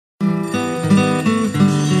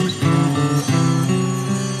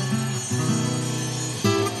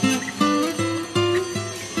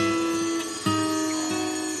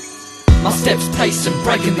steps pacing,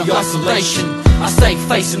 breaking the isolation. I stay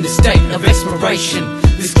facing this state of exploration.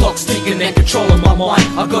 This clock's ticking and controlling my mind.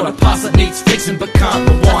 I got a past that needs fixing but can't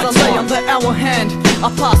rewind. As I lay on the hour hand,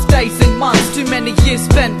 I pass days and months. Too many years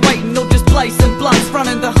spent waiting or just blazing blunts.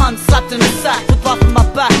 Running the hunt, slapped in a sack with life on my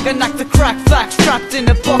back. An act of crack facts, trapped in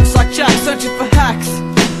a box like Jack, searching for hacks.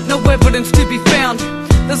 No evidence to be found.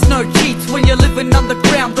 There's no cheats when you're living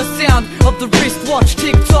underground. The sound of the wristwatch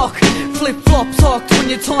tick-tock, flip-flop talked when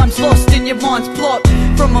your time's lost in your mind's plot.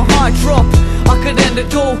 From a high drop, I could end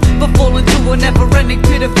it all, but fall into a never-ending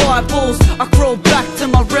pit of fireballs. I crawl back to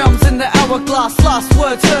my realms in the hourglass. Last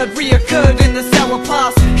words heard reoccurred in the sour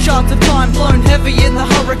past. Shards of time blown heavy in the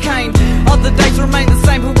hurricane. Other days remain the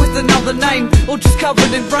same but with another name, or just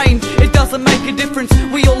covered in rain. It doesn't make a difference.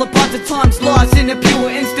 We all abide to time's lies in a pure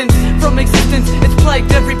instance. From existence, it's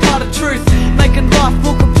plagued every part of truth, making life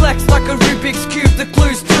more complex like a Rubik's Cube. The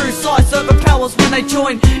clues through size overpowers when they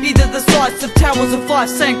join, either the size of towers or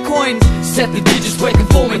 5-cent coins. Set the digits, we're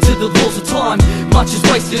conforming to the laws of time. Much is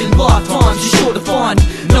wasted in lifetimes, you're sure to find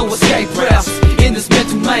no escape routes in this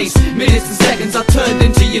mental maze. Minutes and seconds are turned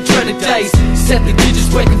into your dreaded days. Set the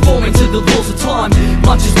digits, we're conforming to the laws of time.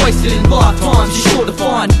 Much is wasted in lifetimes, you're sure to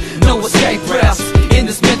find no escape routes in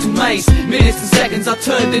this mental maze. Minutes and seconds are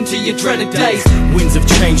turned into your dreaded days. Winds of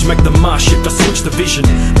change make the Mars shift, I switch the vision.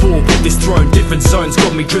 Bored with this throne, different zones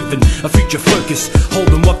got me driven. A future focus,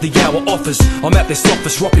 holding what the hour offers. I'm at this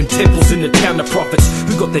office, rocking temples in the town of prophets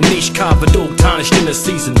who got their niche carved, all tarnished in a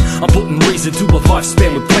season. I'm putting reason to a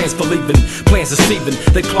lifespan with plans for leaving, plans deceiving.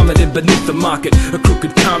 They plummeted beneath the market, a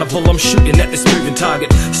crooked carnival. I'm shooting at this moving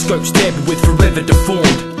target, scopes tampered with, forever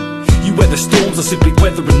deformed. You weather storms, I simply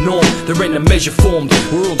weather a norm. There ain't a measure formed,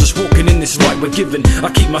 we're all just walking in this light we're given. I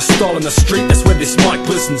keep my style in the street, that's where this mic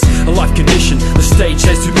glistens. A life condition, the stage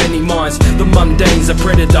has too many minds. The mundane's a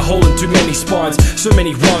predator holding too many spines. So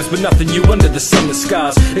many rhymes but nothing new under the sun that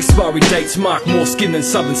scars. Expiry dates mark more skin than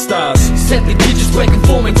southern stars. Set the digits, we're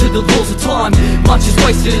conforming to the laws of time. Much is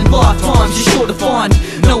wasted in lifetimes, you're sure to find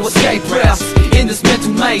no escape routes in this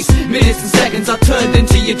mental maze. Minutes and seconds are turned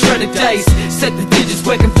into your dreaded days. Set the digits,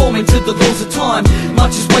 we're conforming to the laws of time.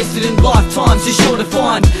 Much is wasted in lifetimes, you're sure to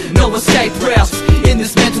find no escape routes in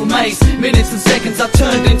this mental maze. Minutes and seconds are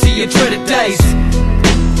turned into your dreaded days.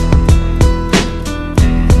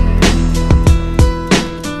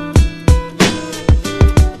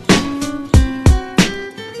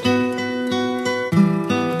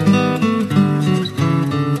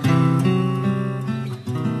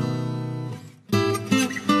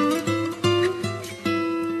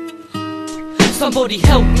 Somebody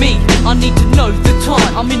help me, I need to know the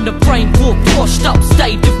time. I'm in the brain warp, washed up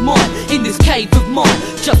state of mind. In this cave of mine,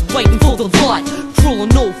 just waiting for the light.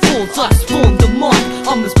 Crawling all fours, I spawned the mind.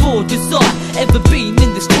 I'm as bored as I ever been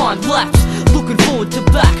in this time lapse. Looking forward to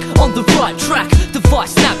back, on the right track.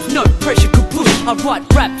 Device snaps, no pressure could push. I write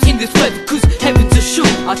raps in this weather cause heavens are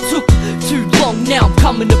shook. I took too long, now I'm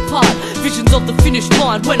coming apart. Visions of the finish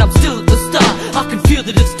line when I'm still at the start. I can feel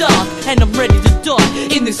that it's dark and I'm ready to die.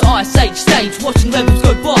 In this ice age stage, watching levels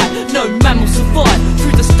go by. No mammal survive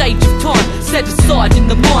through the stage of time. Set aside in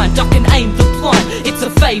the mind, I can aim the blind. It's a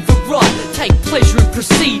favourite right, take pleasure in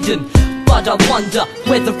proceeding, but I wonder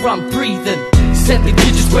whether I'm breathing. Set the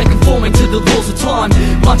digits, we're conforming to the laws of time.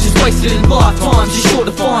 Much is wasted in lifetimes, you're sure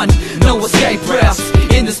to find no escape routes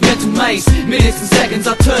in this mental maze. Minutes and seconds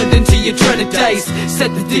are turned into your dreaded days.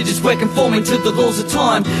 Set the digits, we're conforming to the laws of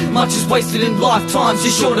time. Much is wasted in lifetimes,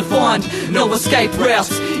 you're sure to find no escape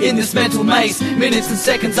routes in this mental maze. Minutes and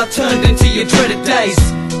seconds are turned into your dreaded days.